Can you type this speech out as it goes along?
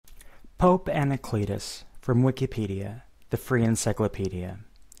Pope Anacletus, from Wikipedia, the free encyclopedia.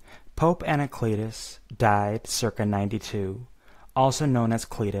 Pope Anacletus died circa 92, also known as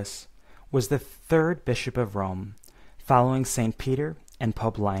Cletus, was the third bishop of Rome, following St. Peter and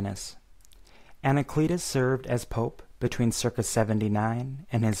Pope Linus. Anacletus served as pope between circa 79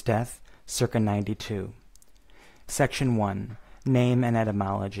 and his death circa 92. Section 1. Name and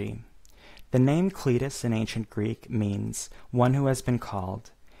etymology. The name Cletus in ancient Greek means one who has been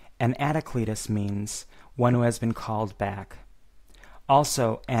called, and Anacletus means one who has been called back.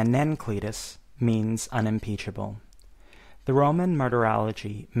 Also, Anacletus means unimpeachable. The Roman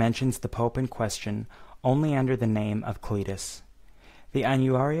martyrology mentions the pope in question only under the name of Cletus. The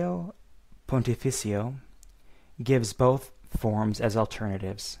Annuario Pontificio gives both forms as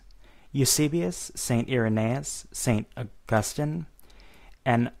alternatives. Eusebius, St. Irenaeus, St. Augustine,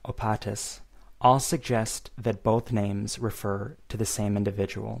 and Opatus all suggest that both names refer to the same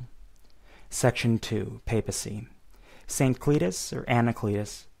individual. Section 2. Papacy. St. Cletus, or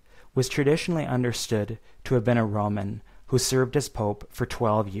Anacletus, was traditionally understood to have been a Roman who served as pope for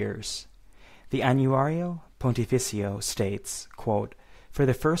 12 years. The Annuario Pontificio states, quote, "For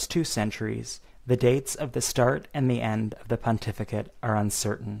the first 2 centuries, the dates of the start and the end of the pontificate are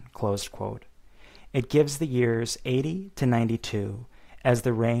uncertain," closed quote. It gives the years 80 to 92 as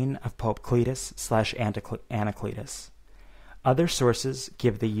the reign of Pope Cletus/Anacletus. Other sources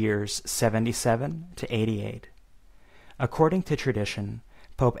give the years 77 to 88. According to tradition,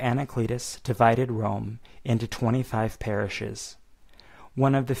 Pope Anacletus divided Rome into 25 parishes.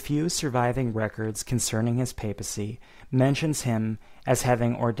 One of the few surviving records concerning his papacy mentions him as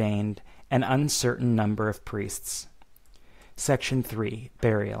having ordained an uncertain number of priests. Section 3.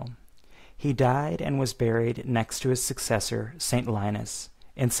 Burial. He died and was buried next to his successor, St. Linus,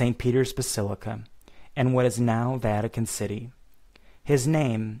 in St. Peter's Basilica, and what is now Vatican City. His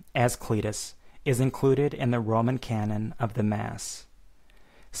name, as Cletus, is included in the Roman canon of the Mass.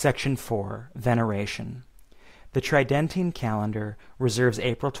 Section 4. Veneration. The Tridentine calendar reserves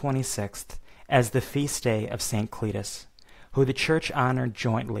April 26th as the feast day of St. Cletus, who the Church honored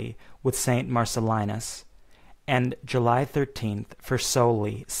jointly with St. Marcellinus, and July 13th for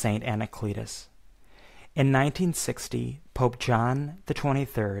solely St. Anacletus. In 1960, Pope John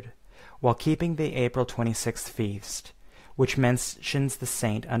XXIII, while keeping the April 26th feast, which mentions the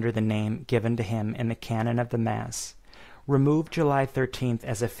saint under the name given to him in the canon of the Mass, removed July 13th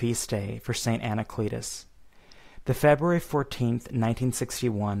as a feast day for St. Anacletus. The February 14th,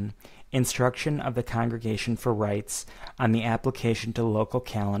 1961, instruction of the Congregation for Rights on the application to local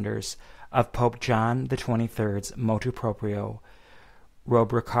calendars of Pope John XXIII's motu proprio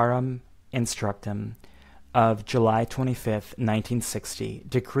Rubricarum Instructum of July 25, 1960,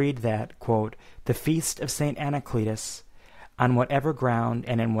 decreed that, quote, "The feast of St. Anacletus, on whatever ground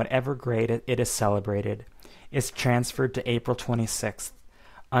and in whatever grade it is celebrated, is transferred to April 26th,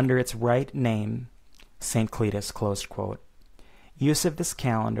 under its right name, St. Cletus," closed quote. Use of this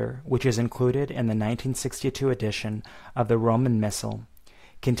calendar, which is included in the 1962 edition of the Roman Missal,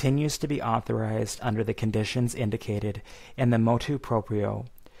 continues to be authorized under the conditions indicated in the motu proprio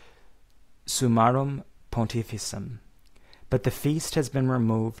Summarum Pontificum, but the feast has been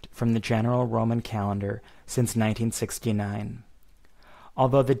removed from the general Roman calendar since 1969.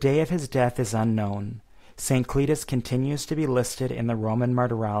 Although the day of his death is unknown, St. Cletus continues to be listed in the Roman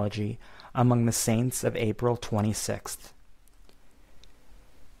Martyrology among the saints of April 26th.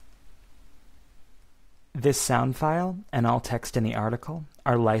 This sound file and all text in the article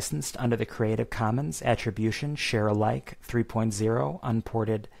are licensed under the Creative Commons Attribution Share Alike 3.0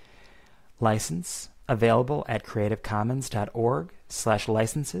 Unported license, available at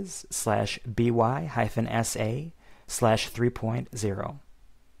creativecommons.org/licenses/by-sa/3.0.